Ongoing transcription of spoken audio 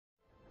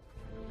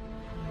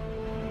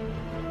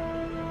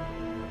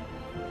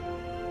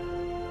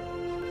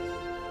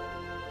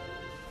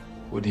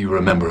What do you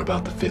remember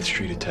about the 5th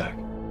Street attack?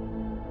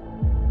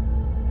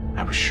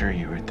 I was sure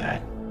you were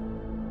dead.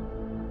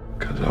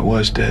 Because I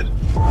was dead.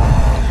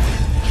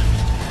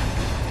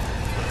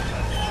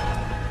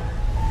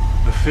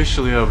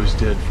 Officially, I was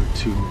dead for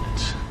 2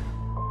 minutes.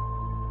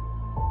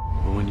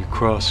 But when you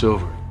cross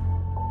over,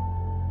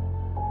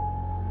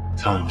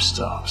 time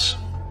stops.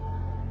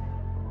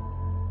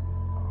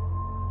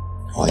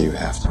 All you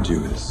have to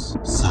do is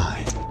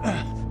sigh.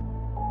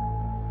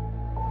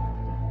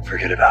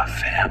 Forget about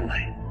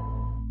family.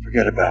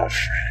 Forget about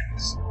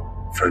friends.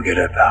 Forget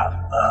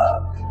about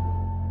love.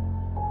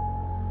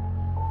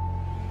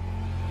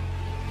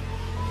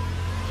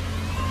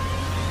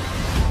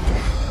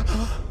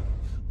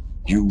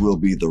 You will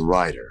be the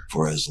rider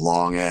for as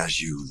long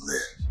as you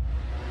live.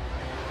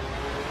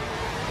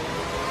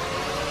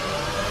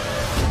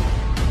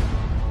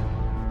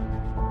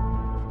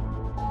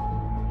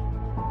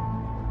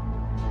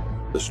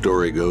 The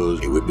story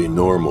goes, it would be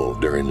normal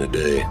during the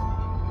day,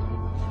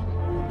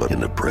 but in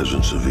the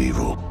presence of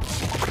evil,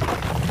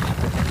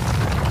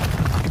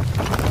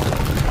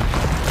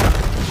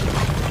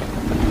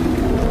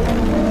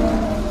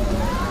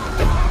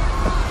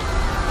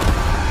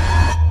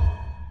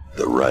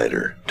 the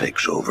rider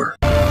takes over.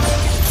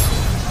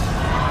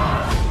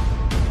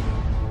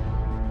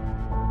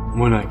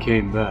 When I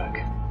came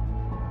back,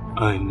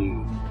 I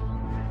knew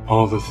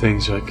all the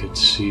things I could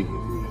see were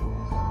real.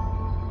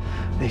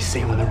 They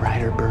say when the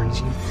rider burns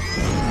you,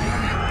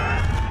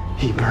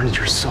 he burns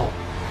your soul.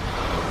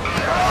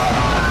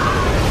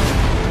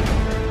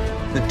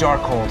 The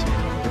Darkhold,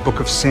 the Book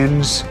of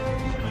Sins.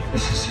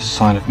 This is a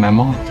sign of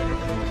Mammon,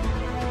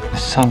 the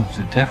son of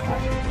the devil.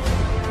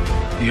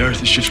 The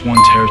Earth is just one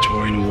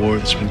territory in a war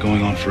that's been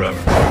going on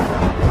forever.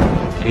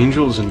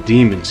 Angels and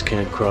demons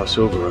can't cross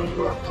over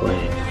onto our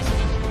plane.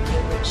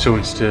 So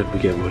instead, we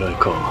get what I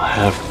call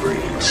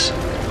half-breeds.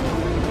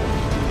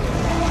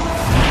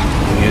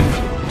 We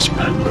influence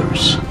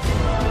peddlers.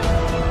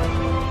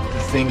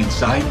 The thing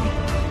inside me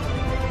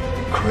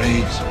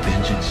craves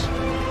vengeance.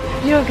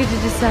 You don't get to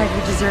decide who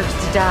deserves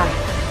to die.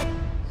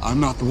 I'm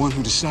not the one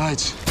who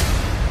decides.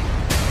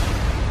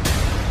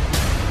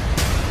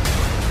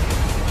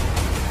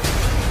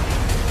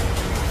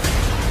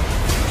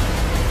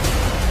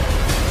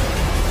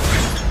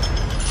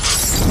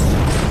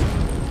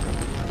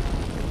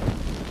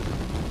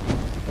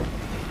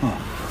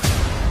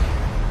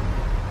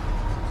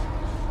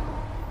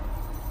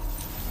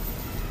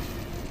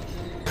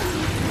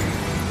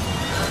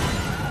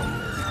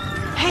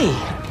 Hey,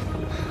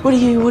 what are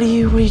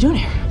you doing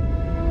here?